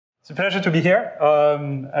a pleasure to be here.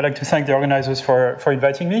 I'd like to thank the organizers for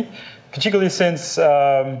inviting me, particularly since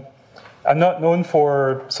I'm not known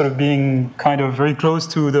for sort of being kind of very close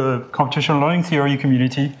to the computational learning theory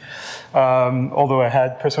community, although I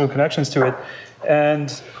had personal connections to it.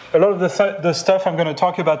 And a lot of the stuff I'm going to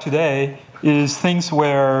talk about today is things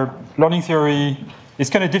where learning theory is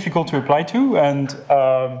kind of difficult to apply to, and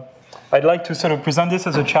I'd like to sort of present this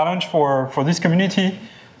as a challenge for this community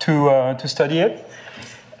to study it.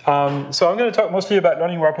 So I'm going to talk mostly about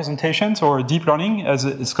learning representations, or deep learning, as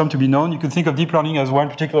it's come to be known. You can think of deep learning as one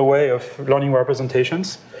particular way of learning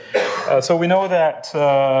representations. So we know that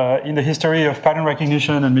in the history of pattern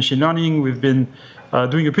recognition and machine learning, we've been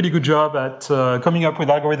doing a pretty good job at coming up with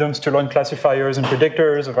algorithms to learn classifiers and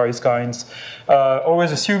predictors of various kinds,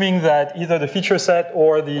 always assuming that either the feature set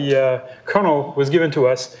or the kernel was given to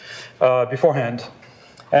us beforehand.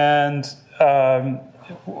 And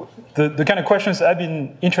the kind of questions I've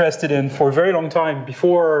been interested in for a very long time,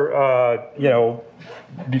 before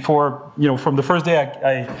from the first day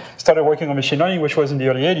I started working on machine learning, which was in the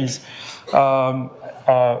early 80s,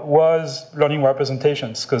 was learning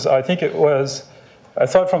representations, because I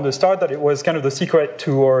thought from the start that it was kind of the secret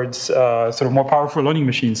towards sort of more powerful learning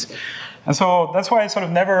machines. And so that's why I sort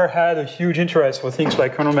of never had a huge interest for things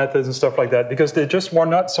like kernel methods and stuff like that, because they just were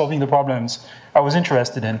not solving the problems I was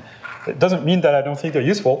interested in. It doesn't mean that I don't think they're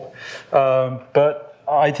useful, but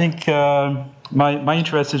I think my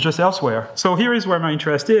interest is just elsewhere. So here is where my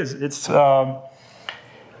interest is. It's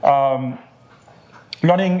learning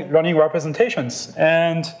representations.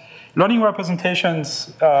 And learning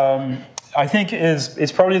representations, I think,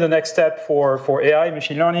 is probably the next step for AI,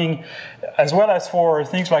 machine learning, as well as for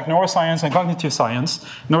things like neuroscience and cognitive science.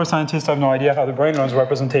 Neuroscientists have no idea how the brain learns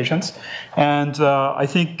representations, and I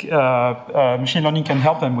think machine learning can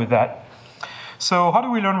help them with that. So how do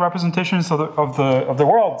we learn representations of the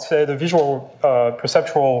world, say the visual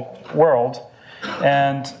perceptual world,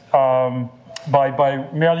 and by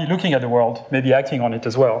merely looking at the world, maybe acting on it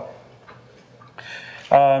as well?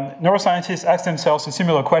 Neuroscientists ask themselves a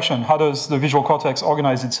similar question: how does the visual cortex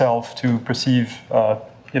organize itself to perceive,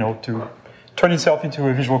 to turn itself into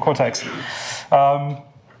a visual cortex?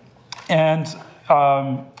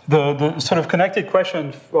 The sort of connected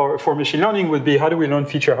question for machine learning would be: how do we learn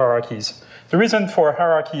feature hierarchies? The reason for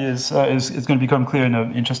hierarchy is going to become clear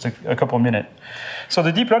in just a couple of minutes. So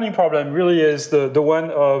the deep learning problem really is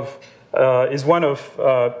one of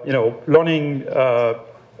learning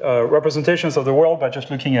representations of the world by just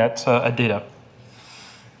looking at data.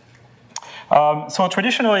 So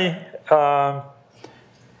traditionally,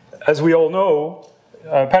 as we all know,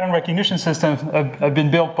 pattern recognition systems have been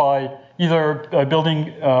built by either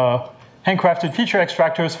building handcrafted feature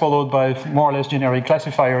extractors followed by more or less generic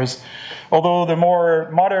classifiers, although the more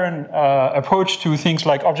modern approach to things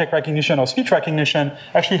like object recognition or speech recognition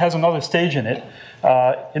actually has another stage in it,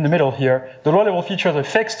 in the middle here. The low-level features are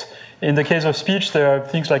fixed. In the case of speech, there are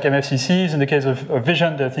things like MFCCs. In the case of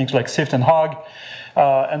vision, there are things like SIFT and HOG.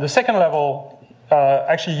 And the second level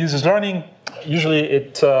actually uses learning. Usually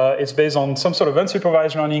it's based on some sort of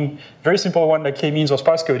unsupervised learning, very simple one like k-means or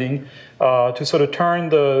sparse coding, to sort of turn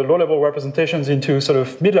the low-level representations into sort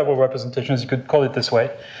of mid-level representations, you could call it this way.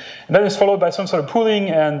 And then it's followed by some sort of pooling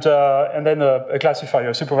and then a classifier,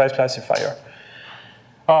 a supervised classifier.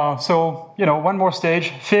 So, one more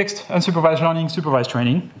stage: fixed, unsupervised learning, supervised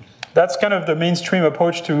training. That's kind of the mainstream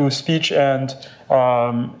approach to speech and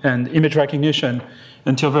image recognition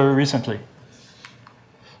until very recently.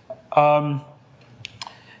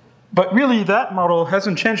 But really, that model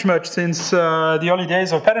hasn't changed much since the early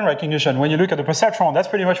days of pattern recognition. When you look at the perceptual, that's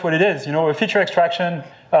pretty much what it is. A feature extraction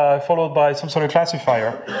followed by some sort of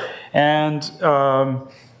classifier. And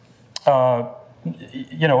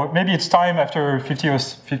maybe it's time after 50 or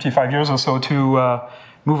 55 years or so to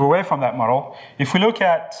move away from that model. If we look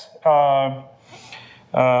at how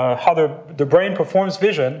the brain performs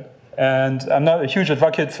vision, and I'm not a huge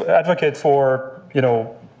advocate for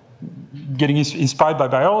getting inspired by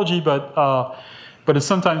biology, but it's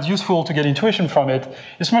sometimes useful to get intuition from it.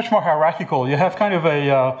 It's much more hierarchical. You have kind of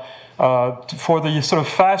for the sort of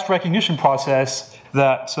fast recognition process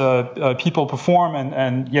that people perform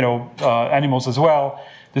and animals as well.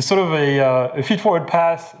 There's sort of a feed-forward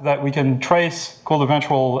path that we can trace, called the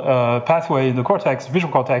ventral pathway in the cortex,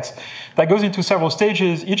 visual cortex, that goes into several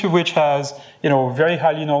stages, each of which has very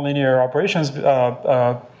highly nonlinear operations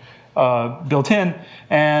built in,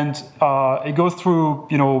 and it goes through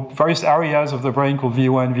various areas of the brain called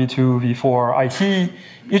V1, V2, V4, IT,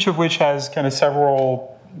 each of which has kind of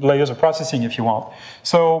several layers of processing, if you want.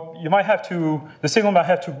 So the signal might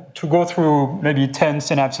have to go through maybe 10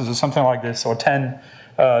 synapses or something like this, or 10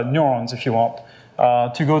 neurons, if you want,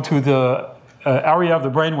 to go to the area of the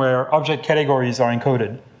brain where object categories are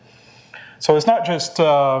encoded. So it's not just,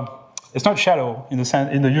 it's not shadow in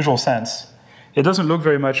the usual sense. It doesn't look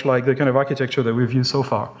very much like the kind of architecture that we've used so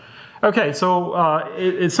far. Okay, so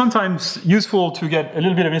it's sometimes useful to get a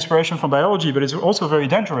little bit of inspiration from biology, but it's also very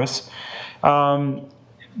dangerous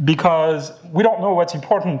because we don't know what's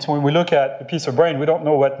important when we look at a piece of brain. We don't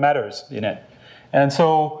know what matters in it. And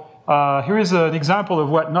so here is an example of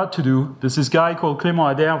what not to do. There's this guy called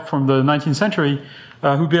Clément Ader from the 19th century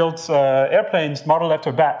who built airplanes modeled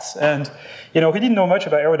after bats. And he didn't know much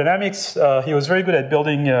about aerodynamics. He was very good at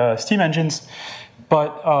building steam engines,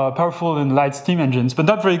 but powerful and light steam engines, but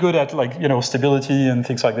not very good at stability and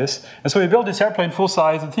things like this. And so he built this airplane full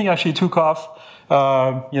size. The thing actually took off,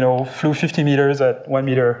 flew 50 meters at 1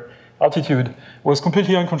 meter altitude, was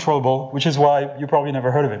completely uncontrollable, which is why you probably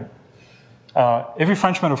never heard of him. Every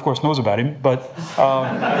Frenchman, of course, knows about him, but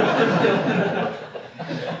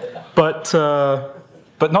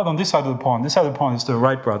but not on this side of the pond. This side of the pond is the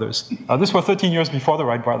Wright brothers. This was 13 years before the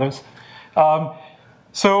Wright brothers.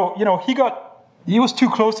 So he was too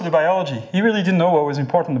close to the biology. He really didn't know what was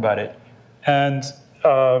important about it, and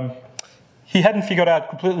he hadn't figured out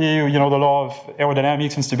completely, the law of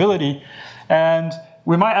aerodynamics and stability. And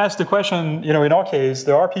we might ask the question, in our case,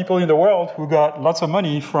 there are people in the world who got lots of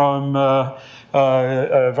money from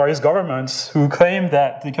various governments who claim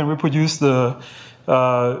that they can reproduce the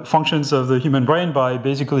functions of the human brain by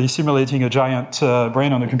basically simulating a giant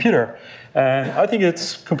brain on a computer. And I think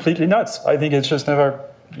it's completely nuts. I think it's just never,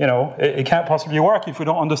 it can't possibly work if we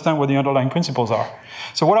don't understand what the underlying principles are.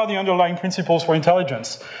 So what are the underlying principles for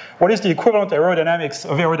intelligence? What is the equivalent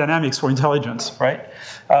aerodynamics for intelligence, right?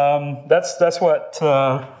 That's what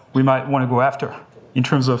we might want to go after in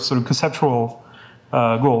terms of sort of conceptual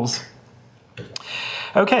goals.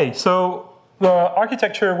 Okay, so the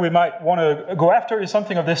architecture we might want to go after is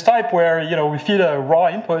something of this type where, we feed a raw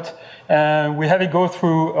input and we have it go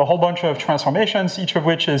through a whole bunch of transformations, each of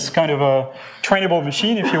which is kind of a trainable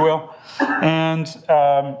machine, if you will. And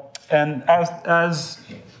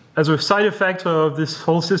as a side effect of this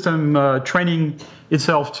whole system training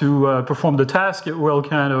itself to perform the task, it will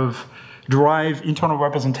kind of derive internal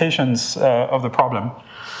representations of the problem.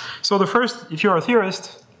 So the first, if you're a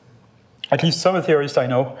theorist, at least some theorists I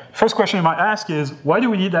know, first question you might ask is, why do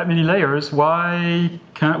we need that many layers? Why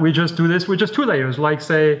can't we just do this with just 2 layers, like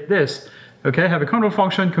say this? Okay, have a kernel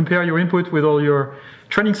function, compare your input with all your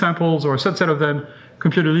training samples or a subset of them,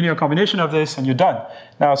 compute a linear combination of this, and you're done.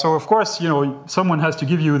 Now, so of course, someone has to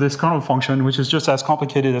give you this kernel function, which is just as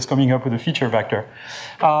complicated as coming up with a feature vector.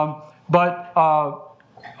 But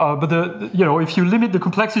if you limit the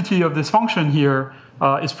complexity of this function here,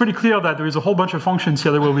 it's pretty clear that there is a whole bunch of functions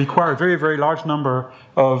here that will require a very, very large number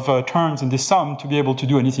of terms in this sum to be able to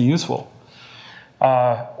do anything useful.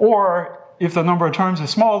 Or if the number of terms is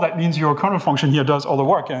small, that means your kernel function here does all the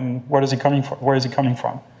work, and where is it coming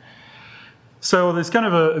from? So there's kind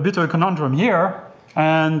of a bit of a conundrum here,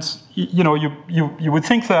 and you would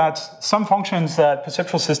think that some functions that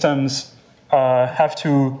perceptual systems have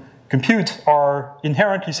to compute are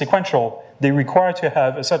inherently sequential. They require to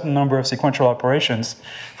have a certain number of sequential operations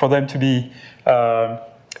for them to be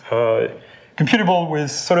computable with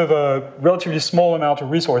sort of a relatively small amount of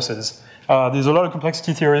resources. There's a lot of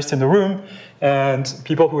complexity theorists in the room, and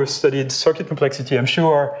people who have studied circuit complexity, I'm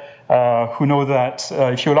sure, who know that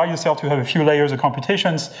if you allow yourself to have a few layers of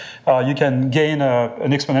computations, you can gain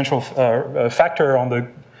an exponential factor on the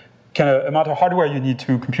kind of amount of hardware you need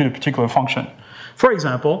to compute a particular function. For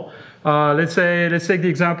example, let's take the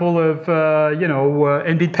example of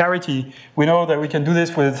n-bit parity. We know that we can do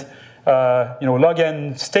this with log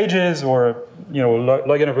n stages or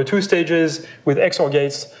log n over 2 stages with XOR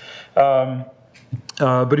gates.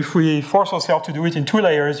 But if we force ourselves to do it in 2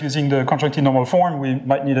 layers using the conjunctive normal form, we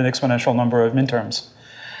might need an exponential number of minterms.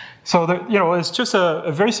 So it's just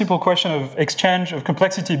a very simple question of exchange of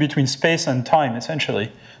complexity between space and time,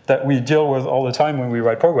 essentially, that we deal with all the time when we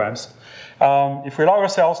write programs. If we allow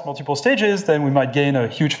ourselves multiple stages, then we might gain a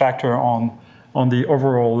huge factor on the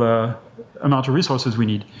overall amount of resources we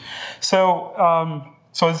need. So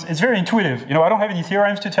it's very intuitive. I don't have any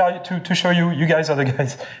theorems to tell you to show you. You guys are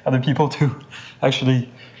the people to actually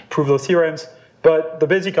prove those theorems. But the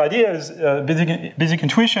basic idea is basic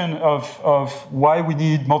intuition of why we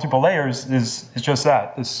need multiple layers is just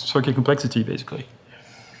that. This circuit complexity, basically.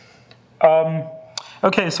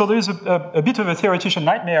 Okay, so there's a bit of a theoretician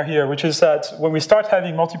nightmare here, which is that when we start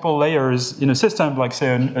having multiple layers in a system, like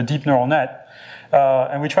say a deep neural net,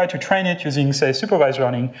 and we try to train it using, say, supervised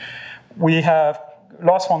learning, we have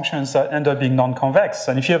loss functions that end up being non-convex.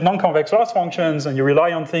 And if you have non-convex loss functions and you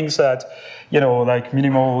rely on things that, like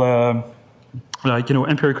minimal,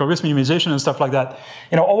 empirical risk minimization and stuff like that,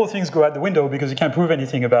 all those things go out the window because you can't prove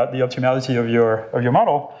anything about the optimality of your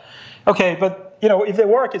model. Okay, but if they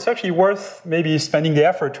work, it's actually worth maybe spending the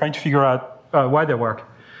effort trying to figure out why they work.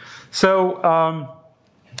 So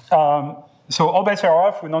all bets are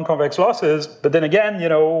off with non-convex losses, but then again,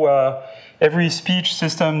 every speech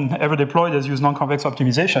system ever deployed has used non-convex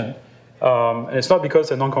optimization. And it's not because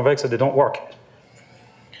they're non-convex that they don't work.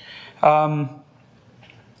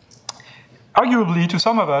 Arguably, to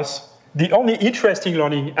some of us, the only interesting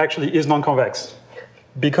learning actually is non-convex.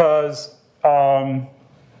 Because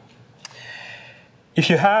if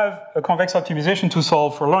you have a convex optimization to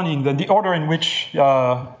solve for learning, then the order in which you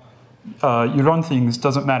learn things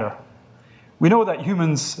doesn't matter. We know that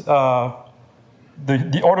humans,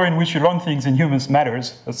 the order in which you learn things in humans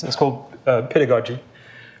matters. It's called pedagogy,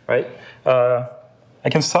 right? I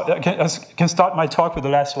can start my talk with the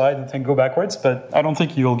last slide and then go backwards, but I don't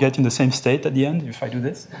think you'll get in the same state at the end if I do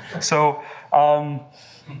this. So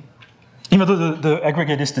even though the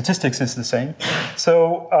aggregated statistics is the same.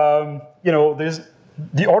 So there's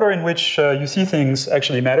the order in which you see things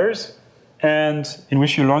actually matters, and in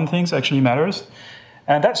which you learn things actually matters.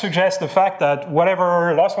 And that suggests the fact that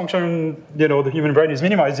whatever loss function the human brain is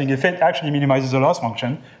minimizing, if it actually minimizes the loss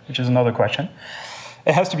function, which is another question,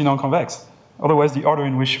 it has to be non-convex. Otherwise, the order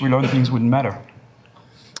in which we learn things wouldn't matter.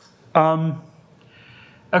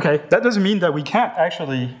 Okay, that doesn't mean that we can't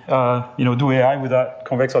actually do AI without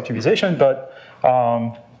convex optimization, but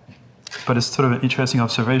it's sort of an interesting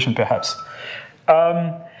observation, perhaps.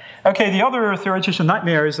 Okay, the other theoretician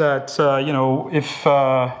nightmare is that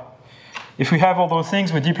if we have all those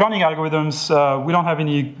things with deep learning algorithms, we don't have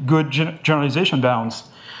any good generalization bounds.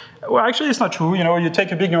 Well, actually, it's not true. You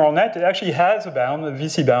take a big neural net, it actually has a bound, a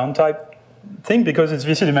VC bound type thing, because its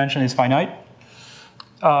VC dimension is finite,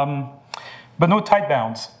 but no tight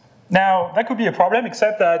bounds. Now, that could be a problem,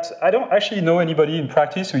 except that I don't actually know anybody in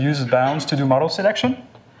practice who uses bounds to do model selection.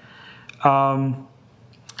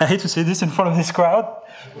 I hate to say this in front of this crowd,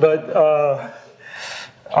 but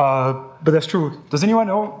that's true. Does anyone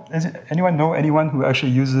know anyone who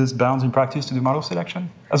actually uses bounds in practice to do model selection,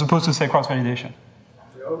 as opposed to, say, cross-validation?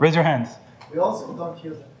 Raise your hands. We also don't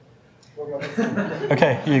use it.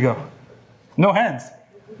 Okay, here you go. No hands.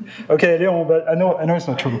 Okay, Leon, but I know it's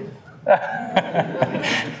not true.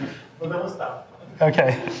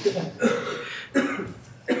 Okay.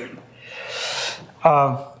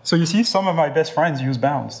 So you see, some of my best friends use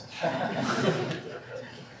bounds.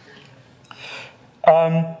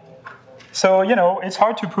 So, it's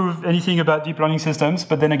hard to prove anything about deep learning systems,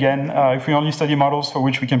 but then again, if we only study models for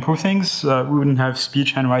which we can prove things, we wouldn't have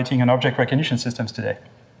speech, handwriting, and object recognition systems today.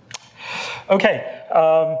 Okay.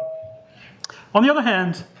 On the other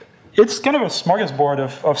hand, it's kind of a smorgasbord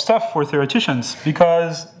of stuff for theoreticians,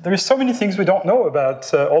 because there is so many things we don't know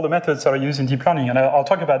about all the methods that are used in deep learning, and I'll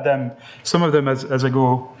talk about them, some of them as I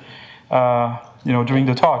go, during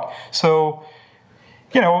the talk. So,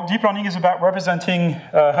 deep learning is about representing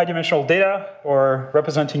high-dimensional data, or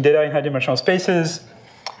representing data in high-dimensional spaces,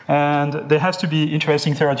 and there has to be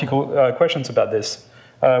interesting theoretical questions about this.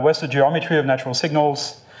 What's the geometry of natural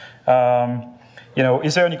signals?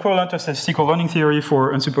 Is there an equivalent of statistical learning theory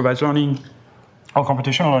for unsupervised learning, or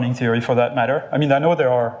computational learning theory for that matter? I mean, I know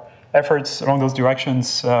there are efforts along those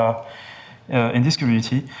directions in this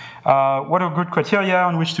community. What are good criteria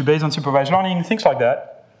on which to base unsupervised learning? Things like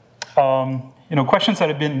that. Questions that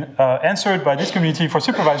have been answered by this community for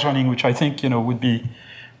supervised learning, which I think would be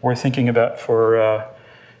worth thinking about for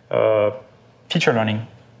feature learning,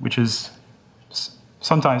 which is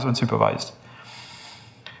sometimes unsupervised.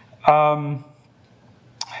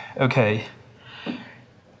 Okay.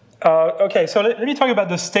 So let me talk about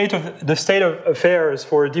the state of affairs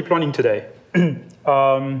for deep learning today.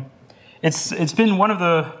 It's been one of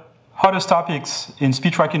the hottest topics in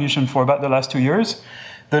speech recognition for about the last 2 years.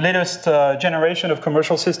 The latest generation of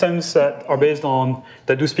commercial systems that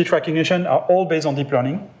do speech recognition are all based on deep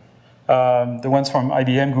learning. The ones from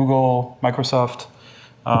IBM, Google, Microsoft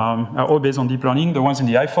are all based on deep learning. The ones in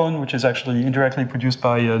the iPhone, which is actually indirectly produced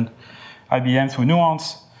by IBM through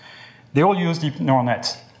Nuance, they all use deep neural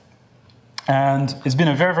nets. And it's been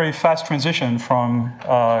a very, very fast transition from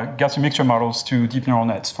Gaussian mixture models to deep neural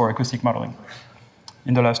nets for acoustic modeling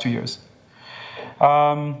in the last 2 years.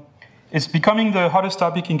 It's becoming the hottest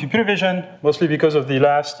topic in computer vision, mostly because of the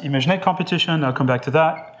last ImageNet competition. I'll come back to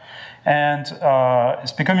that. And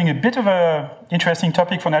it's becoming a bit of an interesting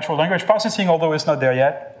topic for natural language processing, although it's not there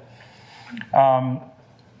yet.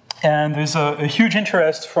 And there's a huge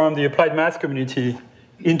interest from the applied math community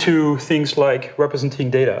into things like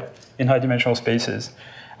representing data in high-dimensional spaces.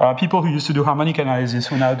 People who used to do harmonic analysis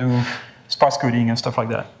who now do sparse coding and stuff like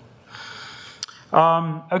that.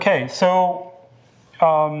 Okay, so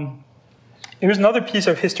here's another piece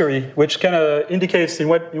of history which kind of indicates in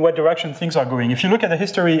what direction things are going. If you look at the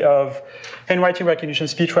history of handwriting recognition,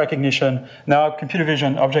 speech recognition, now computer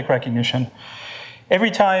vision, object recognition,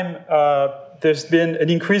 every time there's been an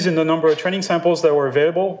increase in the number of training samples that were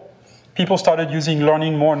available, people started using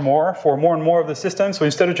learning more and more for more and more of the system. So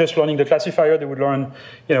instead of just learning the classifier, they would learn,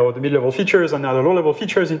 the mid-level features and now the low-level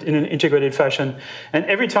features in an integrated fashion. And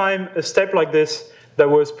every time a step like this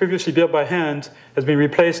that was previously built by hand has been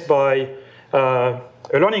replaced by a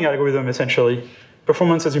learning algorithm, essentially,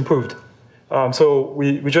 performance has improved. So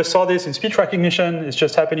we just saw this in speech recognition. It's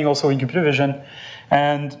just happening also in computer vision.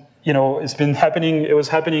 And it's been happening, it was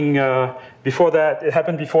happening before that, it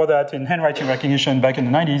happened before that in handwriting recognition back in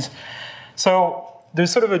the 90s. So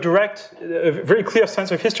there's sort of a very clear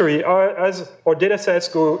sense of history. As our data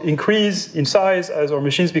sets increase in size, as our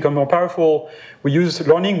machines become more powerful, we use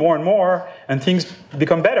learning more and more, and things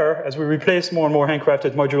become better as we replace more and more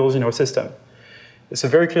handcrafted modules in our system. It's a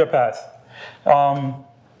very clear path. So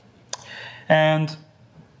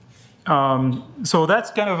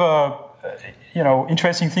that's kind of a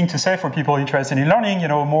interesting thing to say for people interested in learning.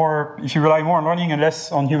 If you rely more on learning and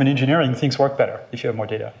less on human engineering, things work better if you have more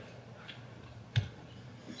data.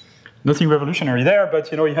 Nothing revolutionary there,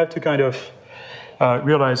 but you have to kind of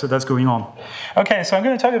realize that that's going on. Okay, so I'm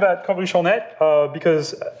going to talk about convolutional net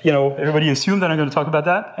because everybody assumed that I'm going to talk about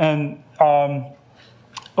that, and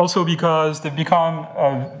also because they've become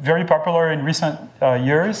very popular in recent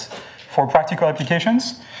years for practical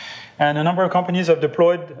applications, and a number of companies have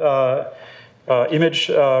deployed image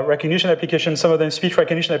recognition applications, some of them speech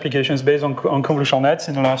recognition applications based on convolutional nets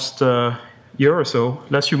in the last year or so,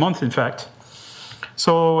 last few months, in fact.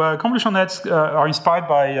 So convolutional nets are inspired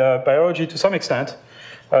by biology to some extent,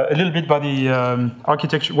 a little bit by the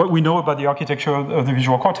architecture, what we know about the architecture of the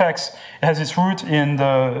visual cortex. It has its root in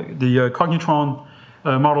the cognitron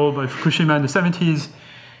model by Fukushima in the 70s,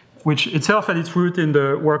 which itself had its root in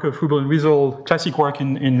the work of Hubel and Wiesel, classic work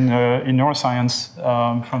in neuroscience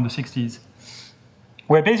from the 60s,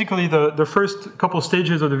 where basically the first couple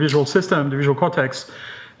stages of the visual system, the visual cortex,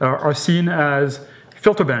 are seen as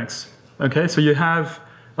filter banks. Okay, so you have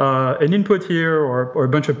an input here or a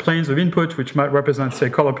bunch of planes of input, which might represent,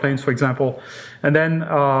 say, color planes, for example. And then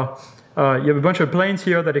you have a bunch of planes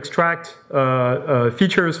here that extract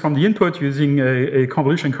features from the input using a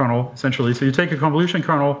convolution kernel, essentially. So you take a convolution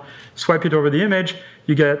kernel, swipe it over the image,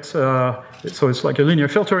 you get, so it's like a linear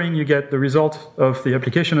filtering, you get the result of the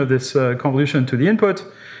application of this convolution to the input.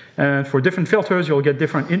 And for different filters, you'll get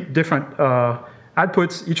different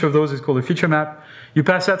outputs. Each of those is called a feature map. You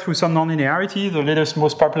pass that through some nonlinearity. The latest,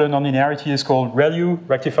 most popular nonlinearity is called ReLU,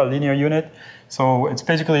 rectified linear unit. So it's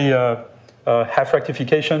basically half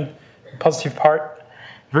rectification, positive part,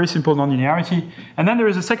 very simple nonlinearity. And then there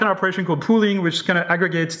is a second operation called pooling, which kind of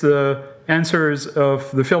aggregates the answers of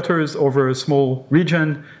the filters over a small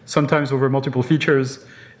region, sometimes over multiple features,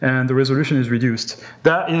 and the resolution is reduced.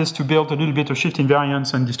 That is to build a little bit of shift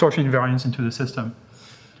invariance and distortion invariance into the system.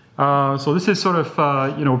 So this is sort of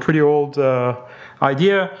pretty old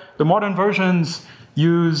idea. The modern versions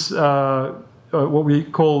use what we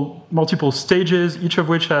call multiple stages, each of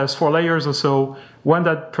which has 4 layers or so. One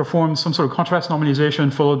that performs some sort of contrast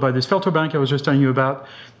normalization, followed by this filter bank I was just telling you about,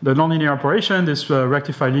 the nonlinear operation, this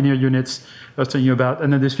rectified linear units I was telling you about,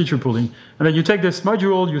 and then this feature pooling. And then you take this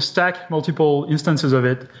module, you stack multiple instances of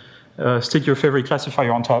it, stick your favorite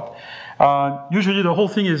classifier on top. Usually the whole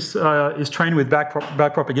thing is trained with back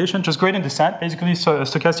propagation, just gradient descent, basically, so a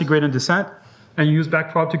stochastic gradient descent. And you use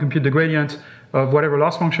backprop to compute the gradient of whatever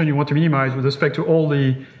loss function you want to minimize with respect to all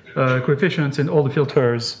the coefficients and all the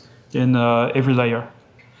filters in every layer.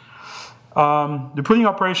 The pooling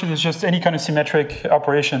operation is just any kind of symmetric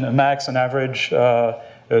operation, a max, an average,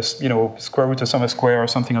 square root of some square or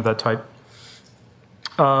something of that type.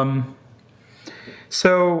 Let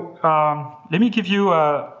me give you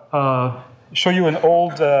show you an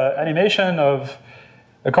old animation of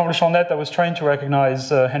a convolutional net that was trained to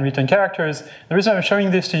recognize handwritten characters. The reason I'm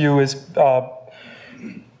showing this to you is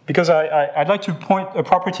because I'd like to point a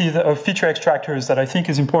property of feature extractors that I think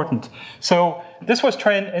is important. So this was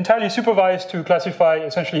trained entirely supervised to classify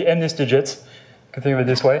essentially MNIST digits, you can think of it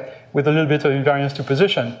this way, with a little bit of invariance to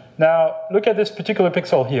position. Now, look at this particular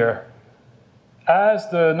pixel here. As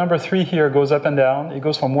the number 3 here goes up and down, it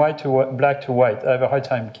goes from white to black to white. I have a hard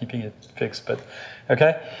time keeping it fixed, but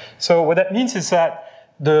okay. So what that means is that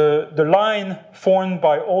the line formed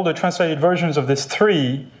by all the translated versions of this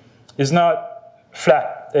 3 is not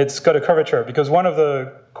flat. It's got a curvature because one of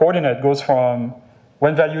the coordinate goes from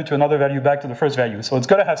one value to another value back to the first value. So it's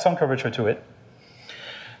got to have some curvature to it.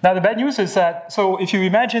 Now the bad news is that, so if you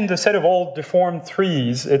imagine the set of all deformed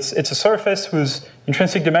 3s, it's a surface whose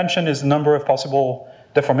intrinsic dimension is the number of possible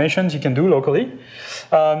deformations you can do locally.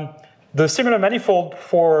 The similar manifold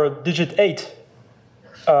for digit 8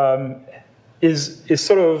 is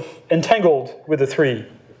sort of entangled with the 3.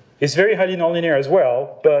 It's very highly nonlinear as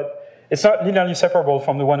well, but it's not linearly separable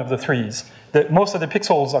from the one of the 3s. Most of the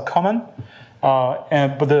pixels are common,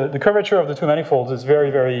 but the curvature of the two manifolds is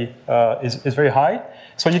very high.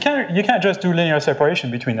 So you can't just do linear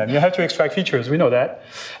separation between them. You have to extract features. We know that.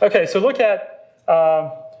 Okay, so look at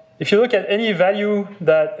if you look at any value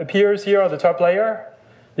that appears here on the top layer,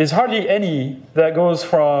 there's hardly any that goes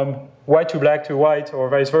from white to black to white or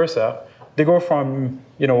vice versa. They go from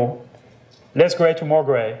less gray to more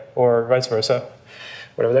gray or vice versa,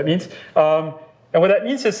 whatever that means. And what that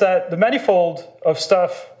means is that the manifold of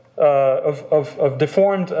stuff of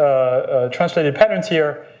deformed translated patterns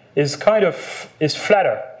here is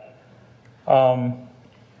flatter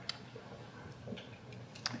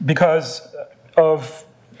because of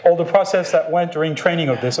all the process that went during training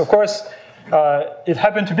of this. Of course, it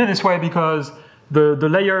happened to be this way because the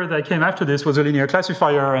layer that came after this was a linear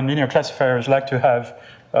classifier, and linear classifiers like to have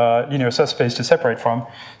linear subspace to separate from.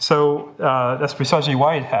 So that's precisely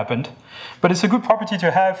why it happened. But it's a good property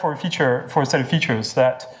to have for a set of features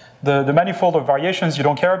that the manifold of variations you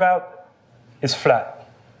don't care about is flat.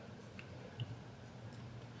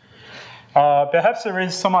 Perhaps there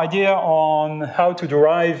is some idea on how to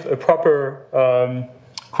derive a proper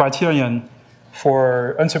criterion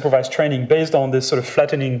for unsupervised training based on this sort of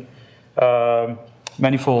flattening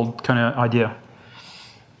manifold kind of idea.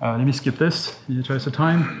 Let me skip this in the interest of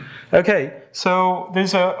time. Okay, so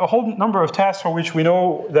there's a whole number of tasks for which we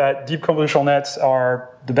know that deep convolutional nets are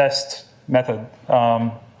the best method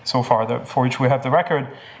so far, for which we have the record.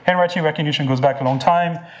 Handwriting recognition goes back a long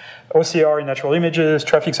time. OCR in natural images,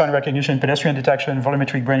 traffic sign recognition, pedestrian detection,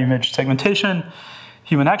 volumetric brain image segmentation,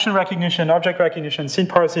 human action recognition, object recognition, scene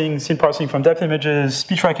parsing from depth images,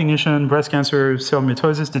 speech recognition, breast cancer, cell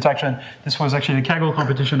mitosis detection. This was actually a Kaggle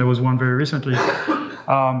competition that was won very recently.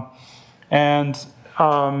 All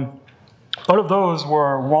of those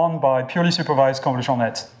were won by purely supervised convolutional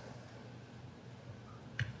nets.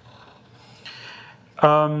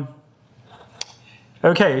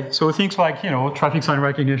 Okay, so things like, traffic sign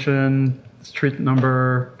recognition, street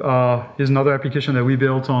number. Here's another application that we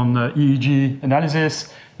built on EEG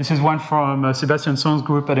analysis. This is one from Sebastian Song's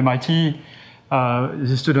group at MIT. This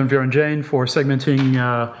is student Viren Jain for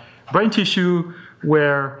segmenting brain tissue,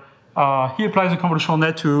 where he applies a convolutional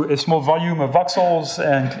net to a small volume of voxels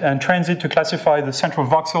and trains it to classify the central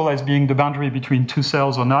voxel as being the boundary between two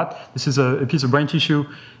cells or not. This is a piece of brain tissue,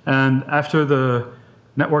 and after the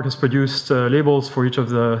network has produced labels for each of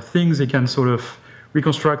the things, it can sort of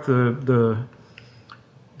reconstruct the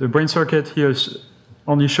brain circuit. Here is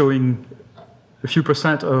only showing a few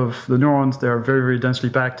percent of the neurons. They are very densely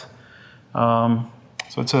packed. So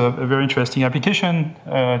it's a very interesting application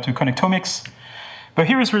to connectomics. But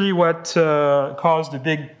here is really what caused a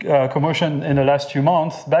big commotion in the last few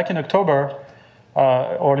months. Back in October,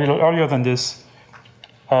 or a little earlier than this,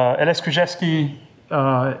 Ls Krzyzewski,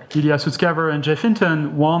 Ilya Sutskever, and Jay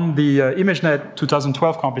Finton won the ImageNet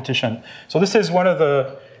 2012 competition. So this is one of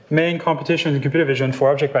the main competitions in computer vision for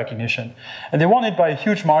object recognition. And they won it by a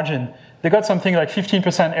huge margin. They got something like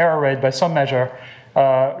 15% error rate by some measure,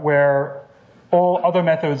 where all other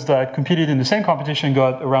methods that competed in the same competition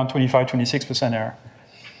got around 25-26% error.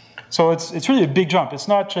 So it's really a big jump. It's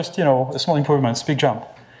not just a small improvement, it's a big jump.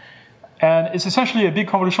 And it's essentially a big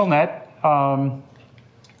convolutional net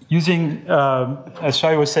using, as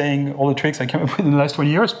Shai was saying, all the tricks I came up with in the last 20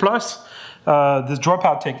 years, plus this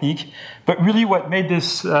dropout technique. But really what made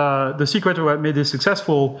this, the secret of what made this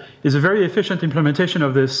successful is a very efficient implementation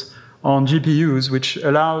of this on GPUs, which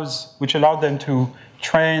allowed them to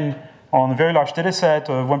train on a very large data set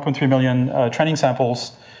of 1.3 million training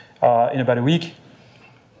samples in about a week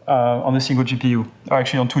on a single GPU, or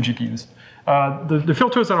actually on two GPUs. The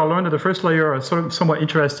filters that are learned at the first layer are somewhat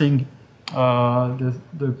interesting.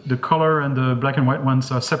 The color and the black and white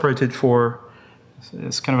ones are separated for,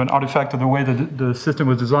 it's kind of an artifact of the way that the system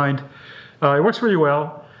was designed. It works really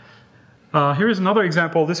well. Here is another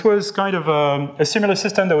example. This was kind of a similar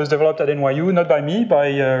system that was developed at NYU, not by me,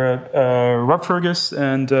 by Rob Fergus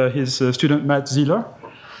and his student Matt Zieler.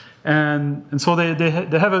 And so they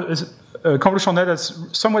have a convolutional net that's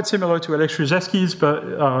somewhat similar to Alex Krzyzewski's, but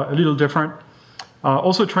a little different.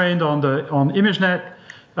 Also trained on ImageNet,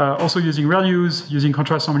 also using ReLUs, using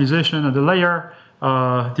contrast normalization at the layer.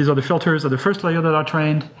 These are the filters at the first layer that are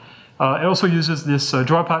trained. It also uses this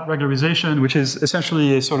dropout regularization, which is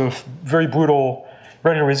essentially a sort of very brutal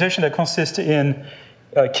regularization that consists in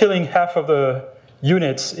killing half of the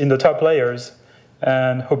units in the top layers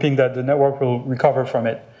and hoping that the network will recover from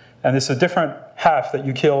it. And it's a different half that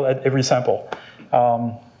you kill at every sample.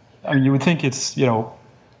 I mean, you would think it's,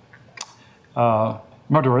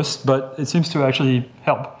 murderous, but it seems to actually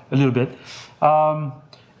help a little bit.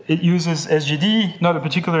 It uses SGD, not a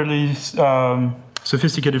particularly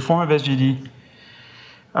sophisticated form of SGD.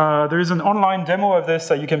 There is an online demo of this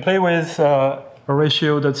that you can play with,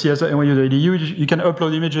 ratio.cs.nyu.edu. You can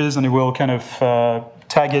upload images and it will kind of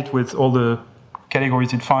tag it with all the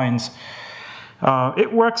categories it finds.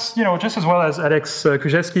 It works, just as well as Alex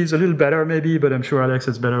Kuzhevsky's, a little better maybe, but I'm sure Alex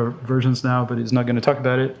has better versions now, but he's not going to talk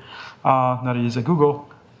about it. Now that he's at Google.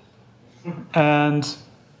 And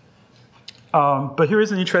but here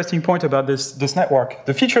is an interesting point about this network.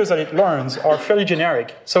 The features that it learns are fairly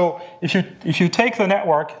generic. So if you take the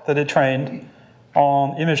network that it trained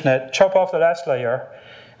on ImageNet, chop off the last layer,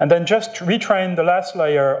 and then just retrain the last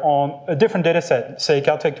layer on a different data set, say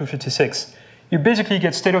Caltech 256, you basically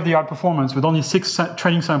get state-of-the-art performance with only 6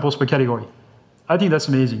 training samples per category. I think that's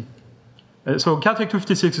amazing. So Caltech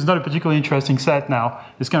 256 is not a particularly interesting set now.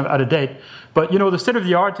 It's kind of out of date. But the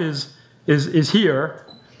state-of-the-art is here.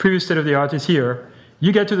 Previous state-of-the-art is here.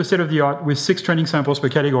 You get to the state-of-the-art with 6 training samples per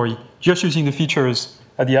category, just using the features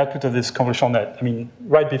at the output of this convolutional net. I mean,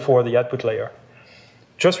 right before the output layer.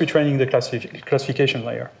 Just retraining the classification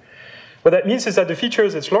layer. What that means is that the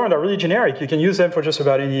features it's learned are really generic. You can use them for just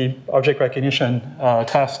about any object recognition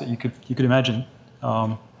task that you could imagine.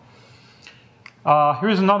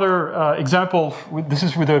 Here's another example. This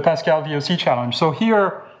is with the Pascal VOC challenge. So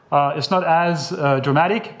here, it's not as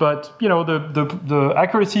dramatic, but the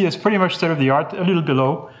accuracy is pretty much state-of-the-art, a little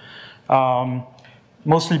below,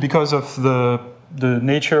 mostly because of the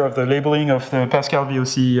nature of the labeling of the Pascal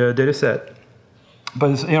VOC dataset.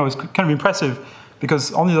 But it's kind of impressive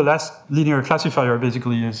because only the last linear classifier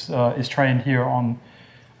basically is trained here on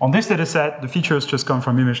this dataset. The features just come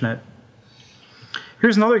from ImageNet.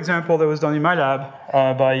 Here's another example that was done in my lab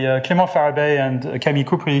by Clément Farabey and Camille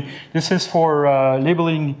Coupry. This is for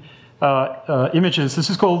labeling images. This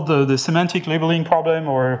is called the semantic labeling problem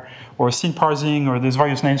or scene parsing, or there's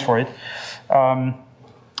various names for it.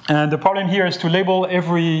 And the problem here is to label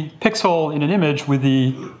every pixel in an image with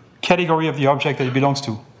the category of the object that it belongs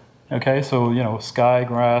to. Okay, so sky,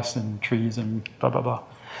 grass, and trees, and blah, blah, blah.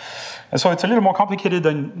 And so it's a little more complicated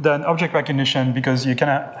than object recognition because you kind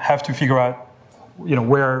of have to figure out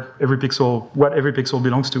what every pixel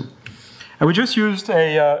belongs to. And we just used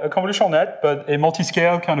a convolutional net, but a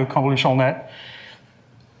multi-scale kind of convolutional net,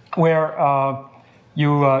 where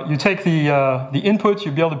you take the input,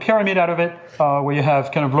 you build a pyramid out of it, where you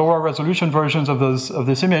have kind of lower resolution versions of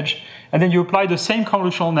this image, and then you apply the same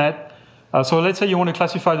convolutional net. So let's say you want to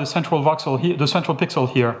classify the central voxel here, the central pixel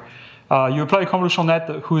here. You apply a convolutional net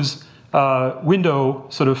whose window,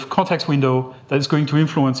 sort of context window, that is going to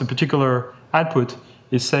influence a particular output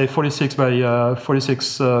is, say, 46 by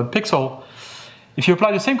 46 pixel. If you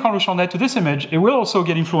apply the same convolutional net to this image, it will also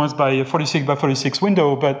get influenced by a 46 by 46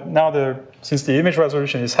 window, but now since the image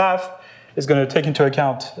resolution is half, it's going to take into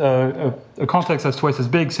account a context that's twice as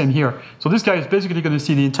big, same here. So this guy is basically going to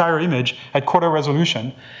see the entire image at quarter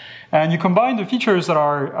resolution. And you combine the features that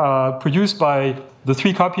are produced by the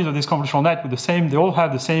 3 copies of this convolutional net with they all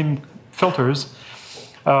have the same filters,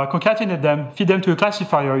 concatenate them, feed them to a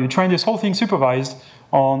classifier, you train this whole thing supervised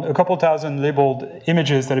on a couple thousand labeled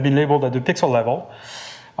images that have been labeled at the pixel level.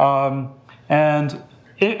 And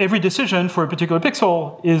every decision for a particular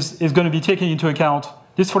pixel is going to be taking into account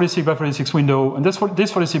this 46 by 46 window, and this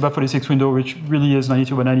 46 by 46 window, which really is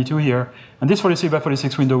 92 by 92 here, and this 46 by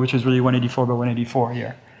 46 window, which is really 184 by 184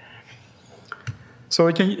 here. So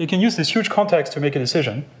it can use this huge context to make a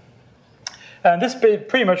decision. And this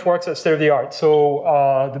pretty much works at state-of-the-art.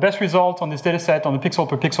 So the best result on this data set on the pixel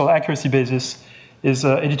per pixel accuracy basis is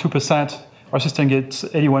 82%. Our system gets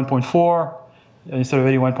 81.4 instead of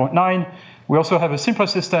 81.9. We also have a simpler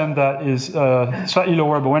system that is slightly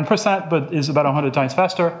lower by 1%, but is about 100 times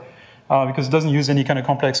faster because it doesn't use any kind of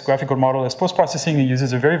complex graphical model as post-processing. It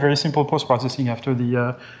uses a very, very simple post-processing after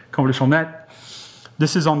the convolutional net.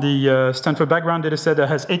 This is on the Stanford background dataset that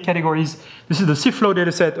has 8 categories. This is the CFlow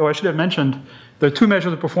dataset. Oh, I should have mentioned there are 2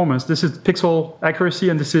 measures of performance. This is pixel accuracy,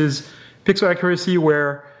 and this is pixel accuracy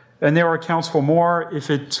where an error counts for more if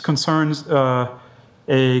it concerns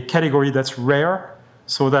a category that's rare,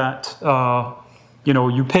 so that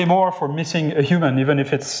you pay more for missing a human, even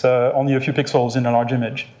if it's only a few pixels in a large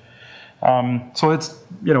image. So it's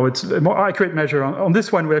a more accurate measure. On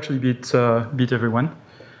this one, we actually beat everyone.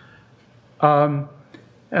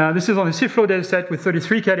 This is on the CFlow data set with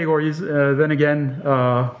 33 categories. Then again,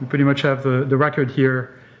 we pretty much have the record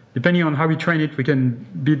here. Depending on how we train it, we can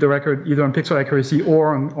beat the record either on pixel accuracy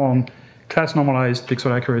or on class normalized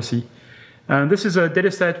pixel accuracy. And this is a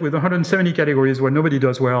data set with 170 categories where nobody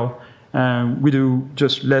does well. We do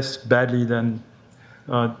just less badly than,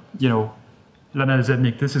 Lana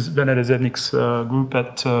Zednik. This is Lana Zednik's group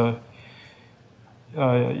at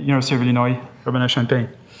University of Illinois, Urbana-Champaign.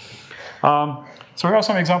 So here are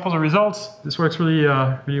some examples of results. This works really,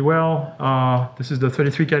 really well. This is the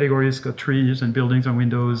 33 categories, got trees and buildings and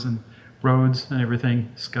windows and roads and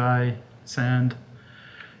everything, sky, sand.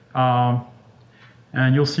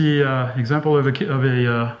 And you'll see an example of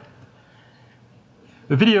a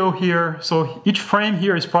video here. So each frame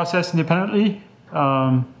here is processed independently,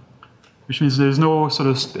 which means there's no sort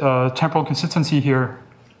of temporal consistency here.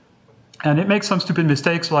 And it makes some stupid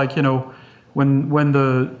mistakes, like when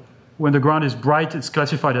the ground is bright, it's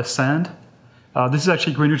classified as sand. This is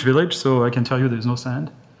actually Greenwich Village, so I can tell you there's no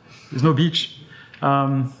sand. There's no beach.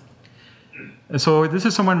 So this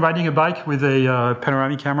is someone riding a bike with a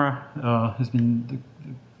panoramic camera. The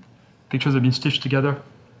pictures have been stitched together.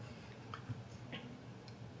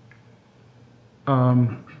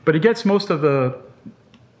 But it gets most of the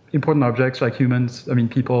important objects like humans,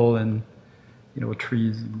 people, and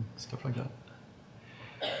trees and stuff like that.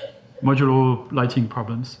 Modular lighting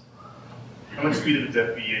problems. How much speed did the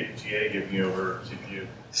FPGA give you over CPU?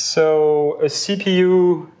 So a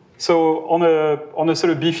CPU, on a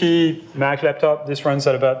sort of beefy Mac laptop, this runs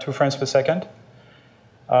at about 2 frames per second.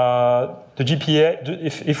 The GPA,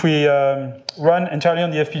 if we run entirely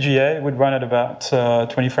on the FPGA, it would run at about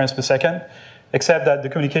 20 frames per second, except that the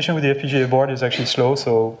communication with the FPGA board is actually slow,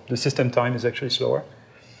 so the system time is actually slower.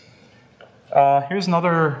 Here's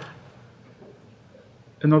another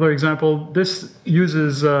example. This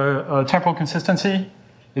uses temporal consistency.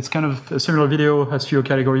 It's kind of a similar video, has fewer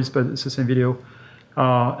categories, but it's the same video.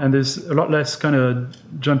 And there's a lot less kind of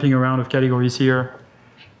jumping around of categories here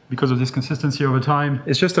because of this consistency over time.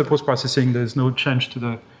 It's just a post-processing. There's no change to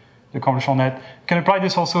the convolutional net. You can apply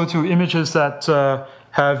this also to images that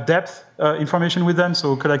have depth information with them,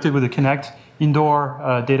 so collected with the Kinect indoor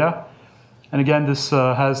data. And again, this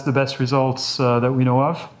has the best results that we know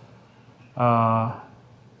of.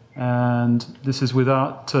 And this is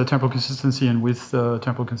without temporal consistency and with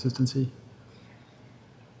temporal consistency.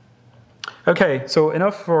 Okay, so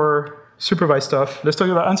enough for supervised stuff. Let's talk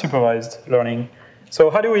about unsupervised learning. So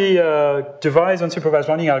how do we devise unsupervised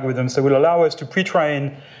learning algorithms that will allow us to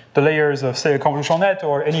pre-train the layers of, say, a convolutional net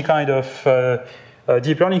or any kind of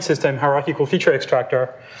deep learning system, hierarchical feature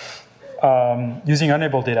extractor, using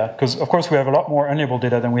unlabeled data? Because, of course, we have a lot more unlabeled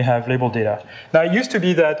data than we have labeled data. Now, it used to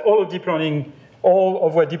be that all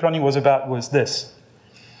of what deep learning was about was this.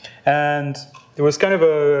 And there was kind of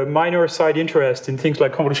a minor side interest in things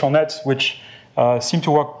like convolutional nets, which seem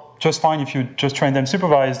to work just fine if you just train them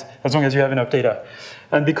supervised, as long as you have enough data.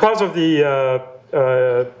 And because of the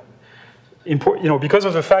because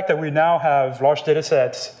of the fact that we now have large data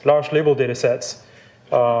sets, large labeled data sets,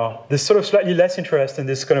 there's sort of slightly less interest in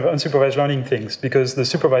this kind of unsupervised learning things because the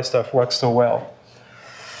supervised stuff works so well.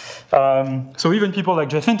 So even people like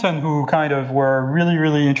Jeff Hinton, who kind of were really,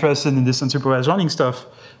 really interested in this unsupervised learning stuff,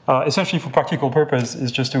 essentially for practical purpose,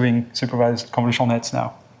 is just doing supervised convolutional nets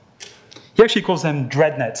now. He actually calls them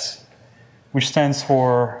dread nets, which stands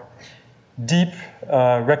for deep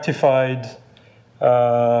rectified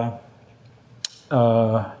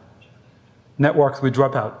networks with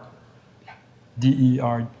dropout.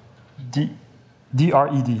 D-R-E-D,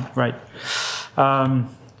 right.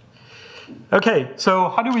 Okay, so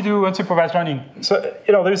how do we do unsupervised learning? So,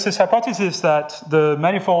 there's this hypothesis that the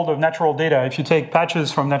manifold of natural data, if you take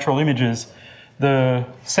patches from natural images, the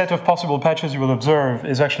set of possible patches you will observe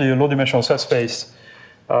is actually a low-dimensional subspace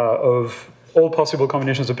of all possible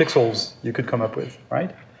combinations of pixels you could come up with,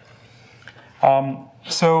 right?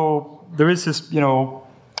 So there is this,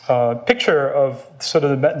 picture of sort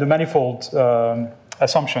of the manifold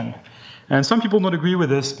assumption. And some people don't agree with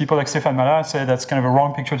this. People like Stéphane Malin say that's kind of a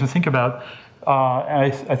wrong picture to think about.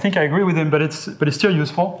 I think I agree with him, but it's still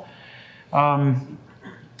useful.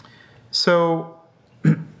 So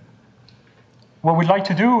what we'd like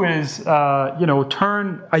to do is,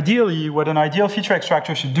 ideally, what an ideal feature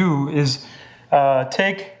extractor should do is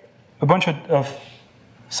take a bunch of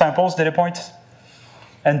samples, data points,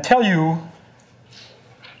 and tell you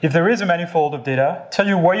if there is a manifold of data, tell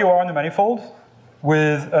you where you are in the manifold,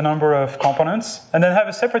 with a number of components, and then have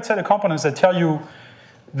a separate set of components that tell you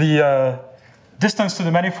the distance to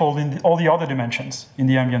the manifold in all the other dimensions in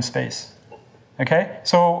the ambient space. Okay?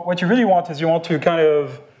 So what you really want is you want to kind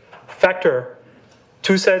of factor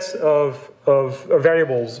two sets of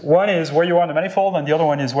variables. One is where you are in the manifold, and the other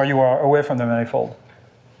one is where you are away from the manifold.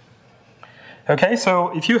 Okay, so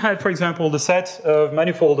if you had, for example, the set of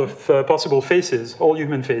manifold of possible faces, all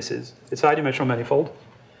human faces, it's a high-dimensional manifold.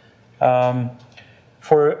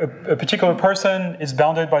 For a particular person, it's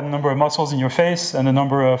bounded by the number of muscles in your face and the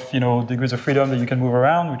number of degrees of freedom that you can move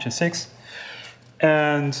around, which is 6.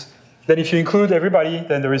 And then if you include everybody,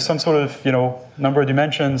 then there is some sort of number of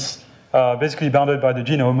dimensions, basically bounded by the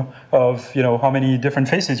genome of how many different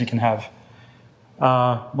faces you can have,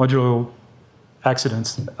 modulo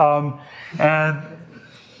accidents.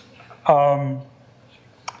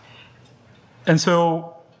 And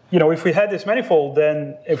so, if we had this manifold,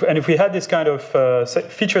 then, if we had this kind of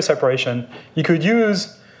feature separation, you could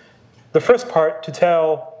use the first part to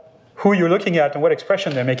tell who you're looking at and what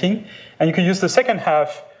expression they're making, and you could use the second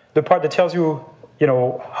half, the part that tells you,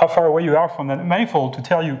 how far away you are from the manifold, to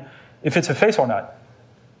tell you if it's a face or not,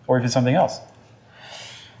 or if it's something else.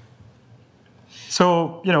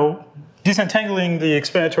 So, disentangling the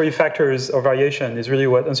explanatory factors of variation is really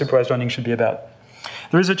what unsupervised learning should be about.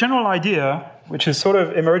 There is a general idea, which is sort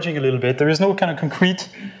of emerging a little bit. There is no kind of concrete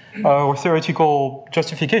or theoretical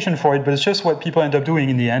justification for it, but it's just what people end up doing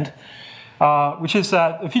in the end, which is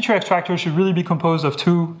that a feature extractor should really be composed of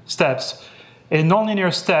two steps. A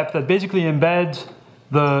nonlinear step that basically embeds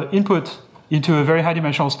the input into a very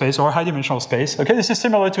high-dimensional space, or a high-dimensional space. Okay, this is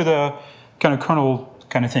similar to the kind of kernel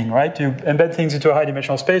kind of thing, right? You embed things into a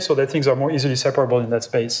high-dimensional space so that things are more easily separable in that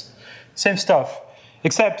space. Same stuff,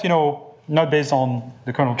 except, not based on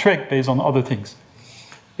the kernel trick, based on other things.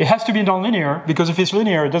 It has to be nonlinear, because if it's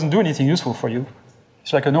linear, it doesn't do anything useful for you.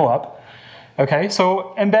 It's like a no-op. Okay,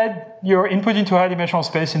 so embed your input into a high-dimensional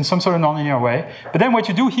space in some sort of nonlinear way. But then what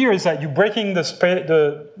you do here is that you're breaking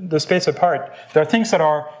the space apart. There are things that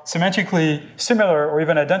are semantically similar or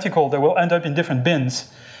even identical that will end up in different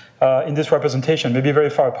bins in this representation, maybe very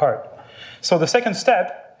far apart. So the second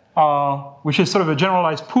step, which is sort of a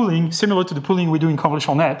generalized pooling, similar to the pooling we do in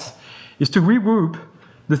convolutional nets, is to regroup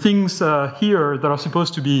the things here that are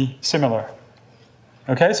supposed to be similar.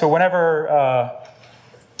 Okay, so whenever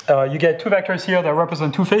you get two vectors here that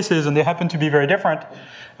represent two faces and they happen to be very different,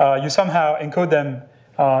 you somehow encode them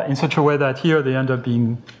in such a way that here they end up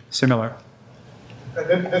being similar.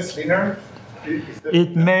 And that's linear?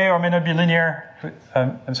 It may or may not be linear.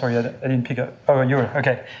 I'm sorry, I didn't pick up. Oh, you were,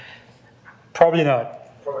 okay. Probably not.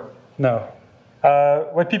 Probably. No.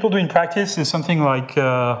 What people do in practice is something like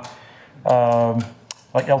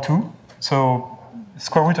L2. So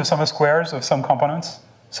square root of sum of squares of some components,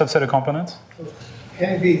 subset of components. So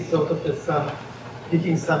can it be sort of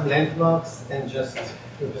picking some landmarks and just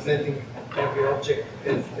representing every object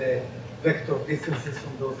as the vector of distances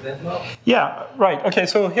from those landmarks? Yeah, right. Okay,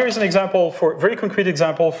 so here's an example, very concrete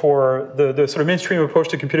example for the sort of mainstream approach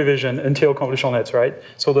to computer vision until convolutional nets, right?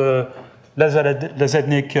 So the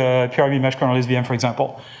Lazadnik pyramid mesh kernel SVM, for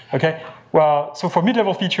example. Okay. Well, so for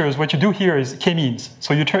mid-level features, what you do here is k-means.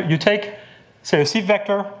 So you take, say, a sieve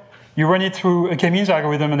vector, you run it through a k-means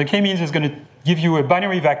algorithm, and the k-means is going to give you a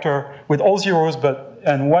binary vector with all zeros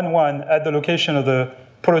and 1, 1 at the location of the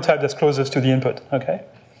prototype that's closest to the input. Okay.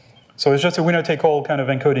 So it's just a winner-take-all kind of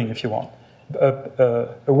encoding, if you want,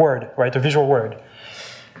 a word, right, a visual word.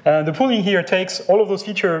 And the pooling here takes all of those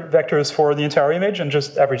feature vectors for the entire image and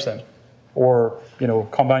just average them, or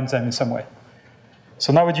combines them in some way.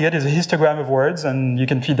 So now what you get is a histogram of words, and you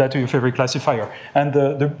can feed that to your favorite classifier. And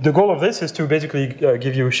the goal of this is to basically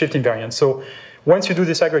give you shift invariance. So once you do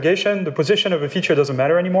this aggregation, the position of a feature doesn't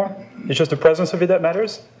matter anymore. It's just the presence of it that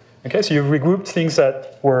matters. Okay, so you've regrouped things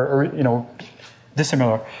that were,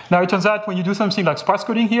 dissimilar. Now it turns out when you do something like sparse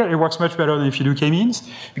coding here, it works much better than if you do k-means,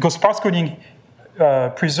 because sparse coding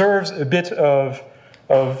preserves a bit of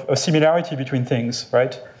a similarity between things,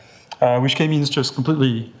 right? Which k-means just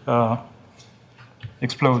completely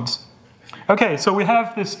explodes. Okay, so we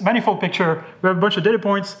have this manifold picture. We have a bunch of data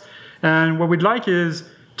points, and what we'd like is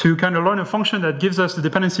to kind of learn a function that gives us the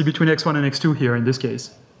dependency between x1 and x2 here in this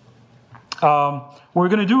case. What we're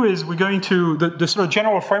going to do is we're going to, the sort of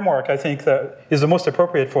general framework I think that is the most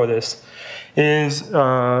appropriate for this is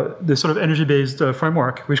the sort of energy-based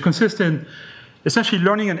framework, which consists in essentially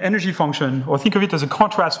learning an energy function, or think of it as a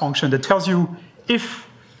contrast function that tells you if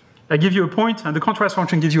I give you a point, and the contrast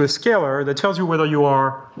function gives you a scalar that tells you whether you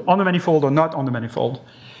are on the manifold or not on the manifold.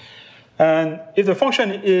 And if the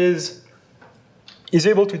function is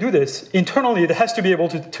able to do this, internally it has to be able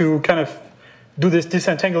to kind of do this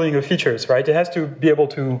disentangling of features, right? It has to be able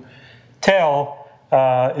to tell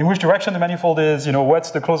in which direction the manifold is,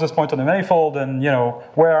 what's the closest point on the manifold, and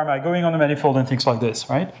where am I going on the manifold, and things like this,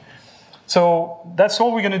 right? So that's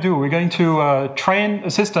all we're going to do. We're going to train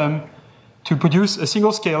a system to produce a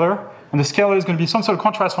single scalar, and the scalar is going to be some sort of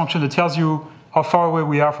contrast function that tells you how far away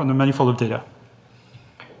we are from the manifold of data.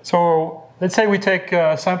 So let's say we take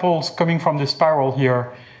samples coming from this spiral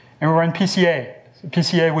here, and we run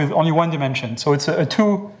PCA with only one dimension. So it's a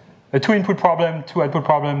two input problem, two output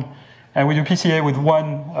problem, and we do PCA with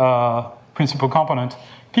one principal component.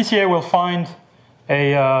 PCA will find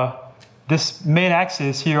this main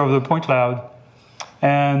axis here of the point cloud,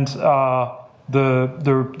 and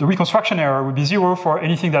the reconstruction error would be 0 for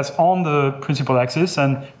anything that's on the principal axis,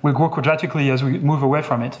 and will grow quadratically as we move away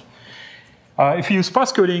from it. If you use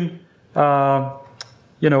sparse coding,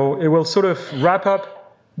 it will sort of wrap up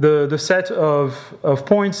the set of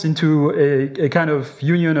points into a kind of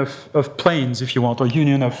union of planes, if you want, or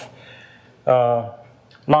union of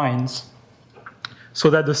lines, so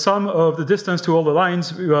that the sum of the distance to all the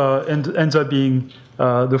lines ends up being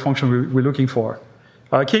the function we're looking for.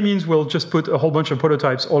 K-means will just put a whole bunch of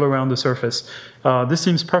prototypes all around the surface. This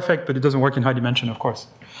seems perfect, but it doesn't work in high dimension, of course.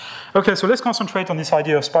 Okay, so let's concentrate on this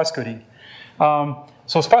idea of sparse coding.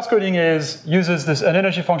 So sparse coding uses an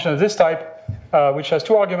energy function of this type, which has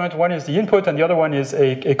two arguments. One is the input, and the other one is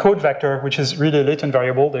a code vector, which is really a latent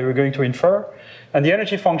variable that we're going to infer. And the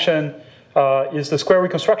energy function is the square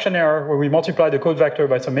reconstruction error, where we multiply the code vector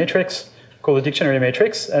by some matrix called the dictionary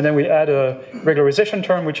matrix, and then we add a regularization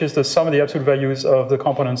term, which is the sum of the absolute values of the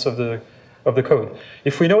components of the code.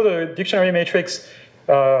 If we know the dictionary matrix,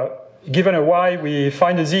 given a y, we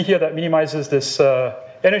find a z here that minimizes this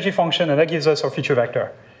energy function, and that gives us our feature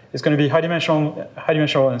vector. It's going to be high dimensional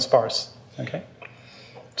and sparse. Okay.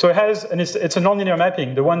 So it has, and it's a nonlinear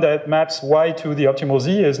mapping. The one that maps y to the optimal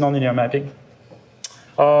z is nonlinear mapping.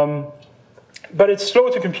 But it's slow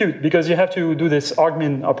to compute because you have to do this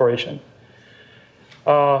argmin operation.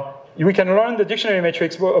 We can learn the dictionary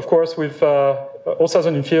matrix, of course, with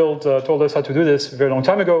Olshausen and Field told us how to do this a very long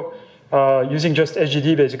time ago, using just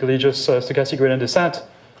SGD, basically, just stochastic gradient descent,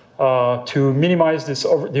 to minimize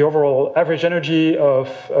the overall average energy of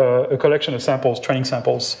a collection of samples, training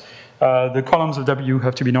samples. The columns of W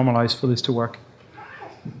have to be normalized for this to work.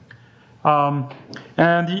 And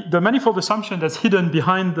the manifold assumption that's hidden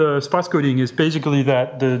behind the sparse coding is basically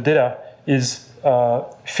that the data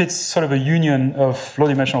fits sort of a union of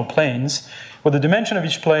low-dimensional planes, where the dimension of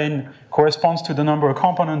each plane corresponds to the number of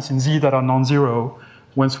components in Z that are non-zero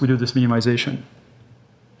once we do this minimization.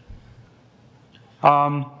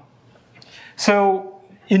 So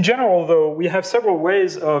in general, though, we have several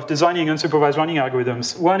ways of designing unsupervised learning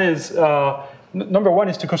algorithms. One is, number one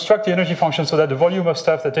is to construct the energy function so that the volume of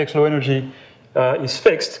stuff that takes low energy is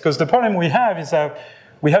fixed, because the problem we have is that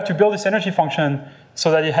we have to build this energy function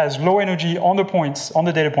so that it has low energy on the points, on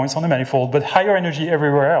the data points, on the manifold, but higher energy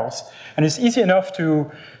everywhere else. And it's easy enough to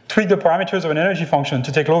tweak the parameters of an energy function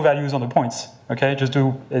to take low values on the points, okay? Just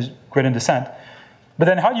do a gradient descent. But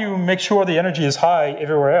then how do you make sure the energy is high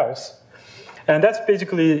everywhere else? And that's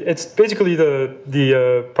basically,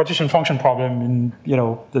 the partition function problem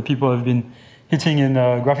that people have been hitting in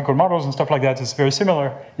graphical models and stuff like that. Is very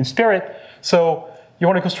similar in spirit. So you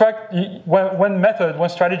want to construct, one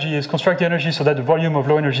strategy is construct the energy so that the volume of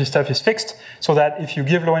low energy stuff is fixed, so that if you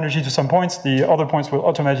give low energy to some points, the other points will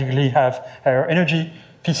automatically have higher energy.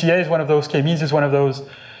 PCA is one of those, K-means is one of those.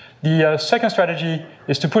 The second strategy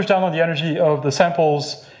is to push down on the energy of the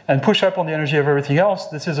samples and push up on the energy of everything else.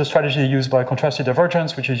 This is a strategy used by contrastive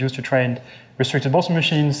divergence, which is used to train restricted Boltzmann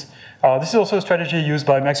machines. This is also a strategy used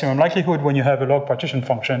by maximum likelihood when you have a log partition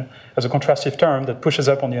function as a contrastive term that pushes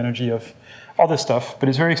up on the energy of other stuff, but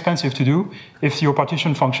it's very expensive to do if your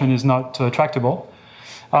partition function is not tractable,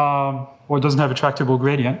 or doesn't have a tractable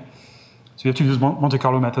gradient. So you have to use Monte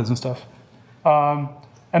Carlo methods and stuff.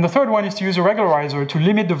 And the third one is to use a regularizer to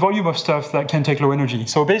limit the volume of stuff that can take low energy.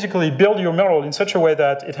 So basically build your model in such a way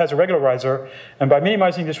that it has a regularizer, and by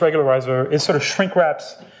minimizing this regularizer, it sort of shrink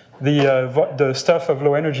wraps the stuff of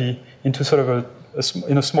low energy into sort of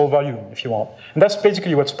in a small volume, if you want. And that's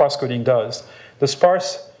basically what sparse coding does. The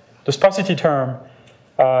sparsity term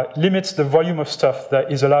limits the volume of stuff that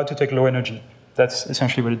is allowed to take low energy. That's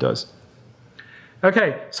essentially what it does.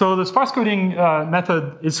 Okay, so the sparse coding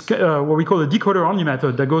method is what we call a decoder-only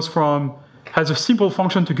method that has a simple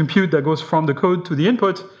function to compute that goes from the code to the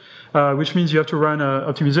input, which means you have to run an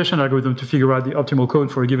optimization algorithm to figure out the optimal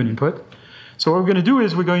code for a given input. So what we're going to do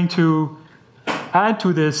is we're going to add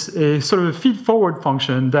to this a sort of a feed-forward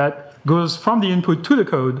function that goes from the input to the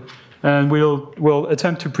code, and we'll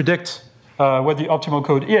attempt to predict what the optimal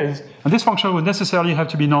code is. And this function would necessarily have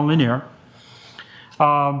to be nonlinear.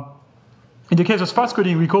 In the case of sparse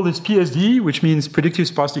coding, we call this PSD, which means predictive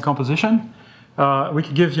sparse decomposition. We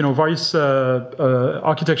could give various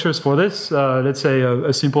architectures for this, let's say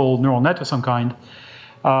a simple neural net of some kind.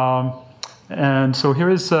 And so here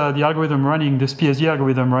is the algorithm running, this PSD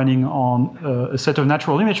algorithm running on a set of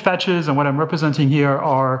natural image patches. And what I'm representing here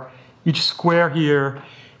are each square here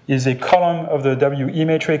is a column of the WE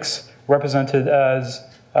matrix represented as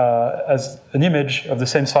an image of the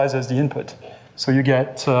same size as the input. So you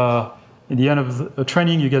get, in the end of the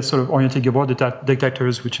training, you get sort of oriented Gabor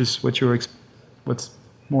detectors, which is what's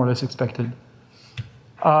more or less expected.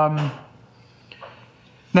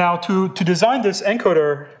 Now, to design this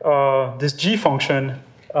encoder, this G function,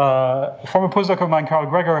 a former postdoc of mine, Carl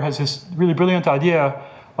Greger, has this really brilliant idea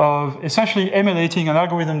of essentially emulating an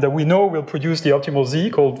algorithm that we know will produce the optimal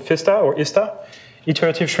Z, called FISTA or ISTA,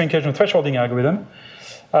 iterative shrinkage and thresholding algorithm.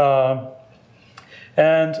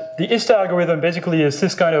 And the ISTA algorithm basically is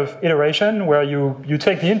this kind of iteration where you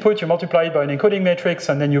take the input, you multiply it by an encoding matrix,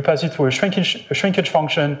 and then you pass it through a shrinkage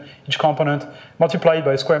function, each component, multiply it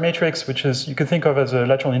by a square matrix, which is you can think of as a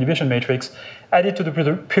lateral inhibition matrix, add it to the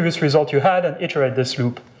previous result you had, and iterate this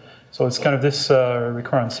loop. So it's kind of this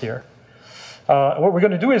recurrence here. What we're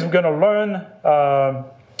going to do is we're going to learn,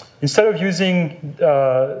 instead of using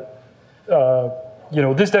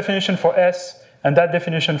this definition for S, and that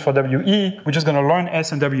definition for WE, we're just going to learn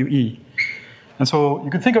S and WE. And so you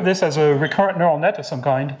could think of this as a recurrent neural net of some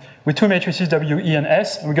kind with two matrices WE and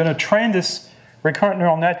S, and we're going to train this recurrent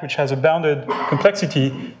neural net, which has a bounded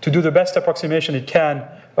complexity, to do the best approximation it can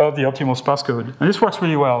of the optimal sparse code. And this works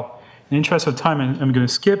really well. In the interest of time, I'm going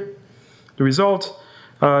to skip the result,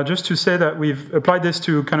 just to say that we've applied this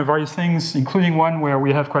to kind of various things, including one where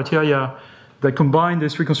we have criteria that combine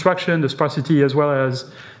this reconstruction, the sparsity, as well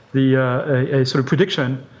as a sort of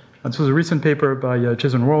prediction. This was a recent paper by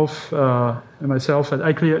Jason Rolfe and myself at the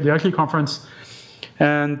ICLE conference.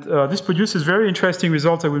 And this produces very interesting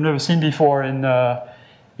results that we've never seen before in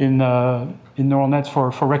neural nets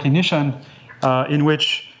for recognition, in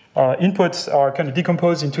which inputs are kind of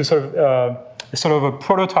decomposed into sort of a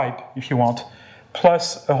prototype, if you want,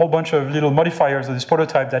 plus a whole bunch of little modifiers of this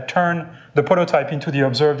prototype that turn the prototype into the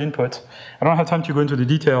observed input. I don't have time to go into the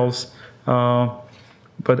details,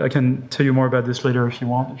 but I can tell you more about this later if you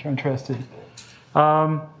want, if you're interested.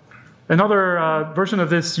 Another version of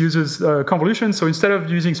this uses convolution. So instead of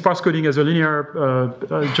using sparse coding as a linear,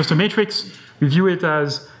 just a matrix, we view it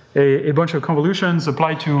as a bunch of convolutions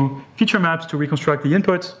applied to feature maps to reconstruct the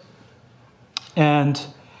input. And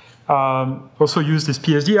also use this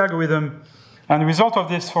PSD algorithm. And the result of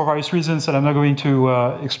this, for various reasons that I'm not going to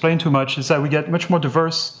explain too much, is that we get much more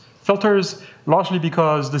diverse filters, largely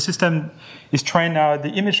because the system is trained now at the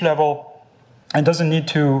image level and doesn't need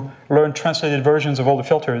to learn translated versions of all the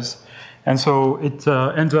filters. And so it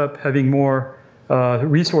ends up having more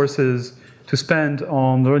resources to spend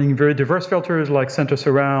on learning very diverse filters like center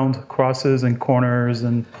surround, crosses and corners,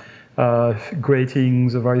 and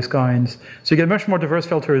gratings of various kinds. So you get much more diverse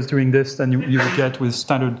filters doing this than you would get with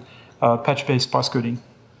standard patch-based sparse coding.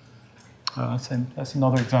 That's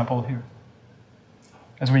another example here,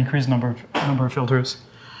 as we increase number of filters.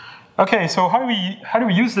 Okay, so how do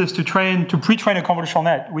we use this to pre-train a convolutional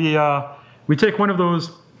net? We take one of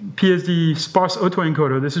those PSD sparse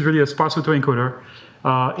autoencoder. This is really a sparse autoencoder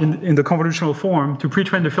in the convolutional form to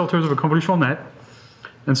pre-train the filters of a convolutional net.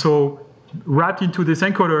 And so wrapped into this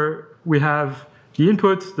encoder, we have the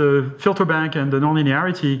input, the filter bank, and the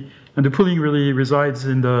nonlinearity, and the pooling really resides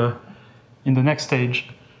in the next stage.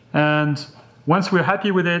 And once we're happy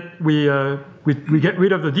with it, we get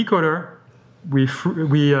rid of the decoder. We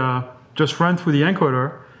just run through the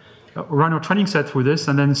encoder, run our training set through this,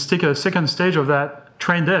 and then stick a second stage of that,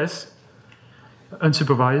 train this,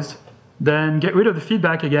 unsupervised, then get rid of the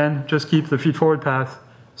feedback again, just keep the feed-forward path,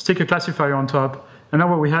 stick a classifier on top, and now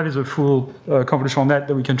what we have is a full convolutional net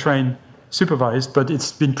that we can train supervised, but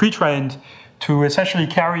it's been pre-trained to essentially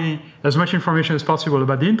carry as much information as possible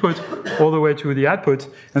about the input all the way to the output,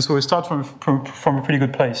 and so we start from a pretty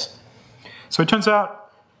good place. So it turns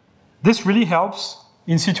out this really helps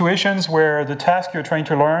in situations where the task you're trying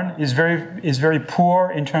to learn is very poor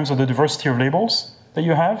in terms of the diversity of labels that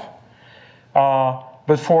you have.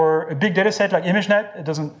 But for a big data set like ImageNet, it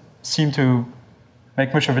doesn't seem to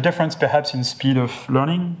make much of a difference, perhaps in speed of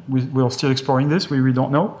learning. We're still exploring this, we really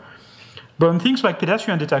don't know. But on things like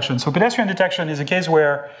pedestrian detection, so pedestrian detection is a case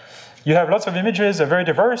where you have lots of images, they're very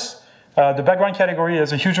diverse. The background category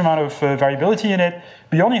has a huge amount of variability in it,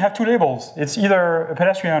 but you only have two labels. It's either a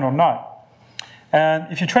pedestrian or not. And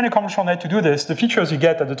if you train a convolutional net to do this, the features you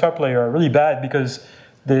get at the top layer are really bad because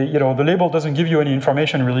the label doesn't give you any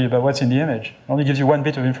information really about what's in the image. It only gives you one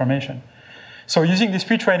bit of information. So using this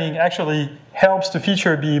pre-training actually helps the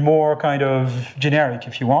feature be more kind of generic,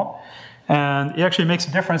 if you want. And it actually makes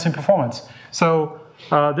a difference in performance. So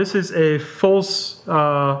this is a false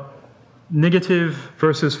negative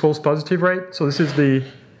versus false positive rate. So this is the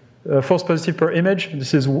false positive per image.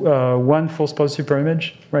 This is one false positive per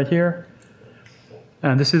image right here.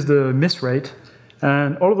 And this is the miss rate.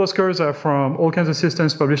 And all of those curves are from all kinds of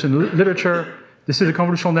systems published in literature. This is a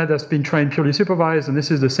convolutional net that's been trained purely supervised, and this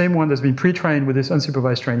is the same one that's been pre-trained with this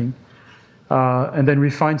unsupervised training. And then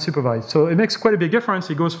refined supervised. So it makes quite a big difference.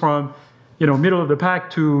 It goes from middle of the pack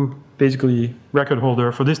to basically record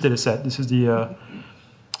holder for this data set. This is the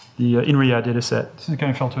INRIA data set. This is the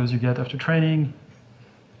kind of filters you get after training.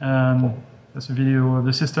 And that's a video of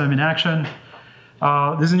the system in action.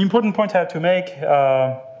 There's an important point I have to make,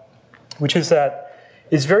 which is that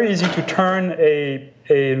it's very easy to turn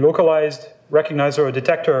a localized recognizer or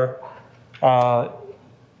detector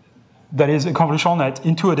that is a convolutional net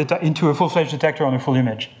into a full-fledged detector on a full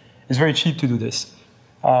image. It's very cheap to do this.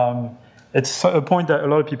 It's a point that a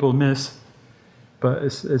lot of people miss, but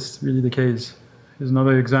it's really the case. Here's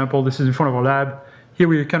another example. This is in front of our lab. Here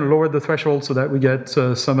we kind of lowered the threshold so that we get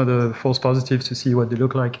some of the false positives to see what they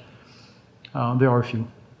look like. There are a few.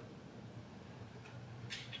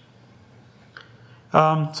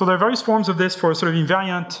 So there are various forms of this for sort of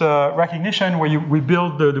invariant recognition, where we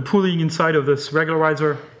build the pooling inside of this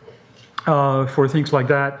regularizer for things like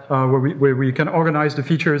that, where we can organize the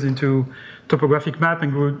features into topographic map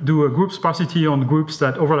and do a group sparsity on groups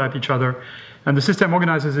that overlap each other. And the system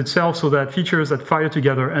organizes itself so that features that fire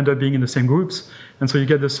together end up being in the same groups. And so you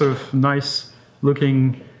get this sort of nice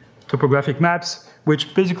looking topographic maps,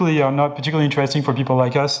 which basically are not particularly interesting for people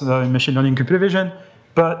like us in machine learning and computer vision,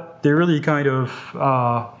 but they really kind of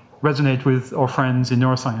resonate with our friends in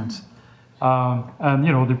neuroscience.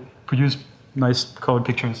 And they produce nice colored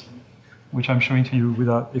pictures, which I'm showing to you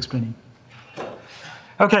without explaining.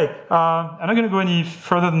 Okay, I'm not going to go any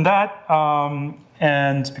further than that,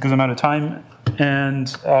 and because I'm out of time.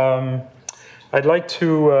 And I'd like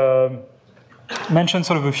to mention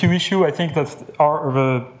sort of a few issues I think that are of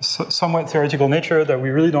a somewhat theoretical nature that we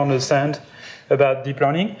really don't understand about deep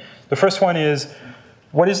learning. The first one is,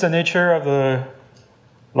 what is the nature of the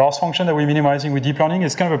loss function that we're minimizing with deep learning?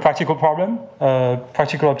 It's kind of a practical problem,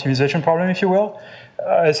 practical optimization problem, if you will.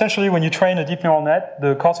 Essentially, when you train a deep neural net,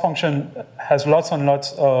 the cost function has lots and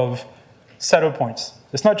lots of saddle points.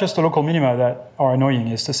 It's not just the local minima that are annoying,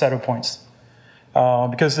 it's the saddle points.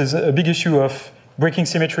 Because there's a big issue of breaking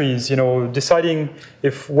symmetries, deciding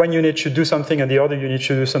if one unit should do something and the other unit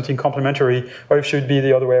should do something complementary, or if it should be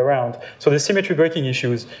the other way around. So there's symmetry breaking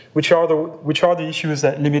issues, which are the issues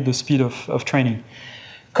that limit the speed of training.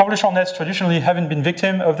 Convolutional nets traditionally haven't been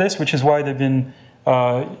victim of this, which is why they've been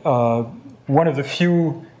one of the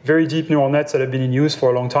few very deep neural nets that have been in use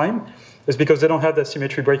for a long time. It's because they don't have that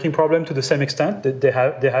symmetry breaking problem to the same extent. They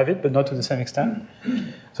have it, but not to the same extent.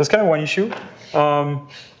 So it's kind of one issue.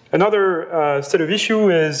 Another set of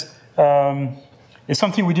issue is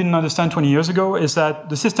something we didn't understand 20 years ago, is that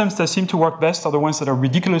the systems that seem to work best are the ones that are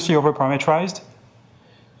ridiculously over-parameterized.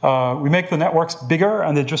 We make the networks bigger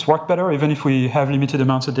and they just work better, even if we have limited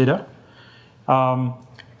amounts of data.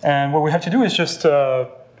 And what we have to do is just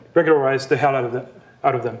regularize the hell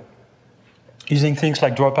out of them, using things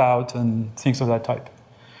like dropout and things of that type.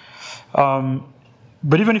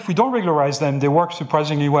 But even if we don't regularize them, they work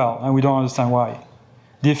surprisingly well, and we don't understand why.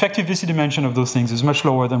 The effective VC dimension of those things is much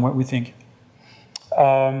lower than what we think.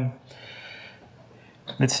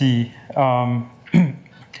 Let's see.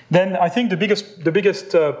 Then I think the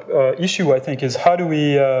biggest issue, I think, is how do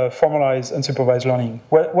we formalize unsupervised learning?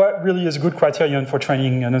 What really is a good criterion for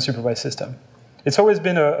training an unsupervised system? It's always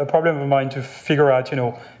been a problem of mine to figure out,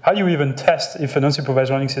 how do you even test if an unsupervised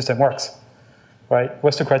learning system works, right?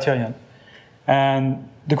 What's the criterion? And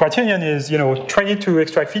the criterion is, train it to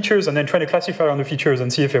extract features and then train a classifier on the features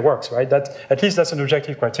and see if it works, right? At least that's an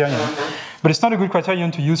objective criterion. But it's not a good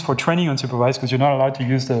criterion to use for training unsupervised because you're not allowed to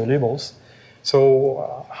use the labels.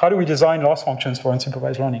 So how do we design loss functions for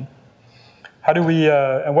unsupervised learning? How do we,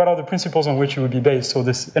 and what are the principles on which it would be based? So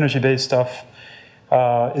this energy-based stuff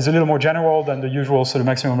is a little more general than the usual sort of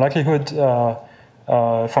maximum likelihood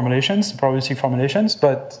formulations, probabilistic formulations,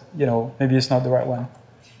 but maybe it's not the right one.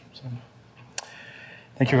 So,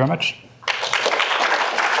 thank you very much.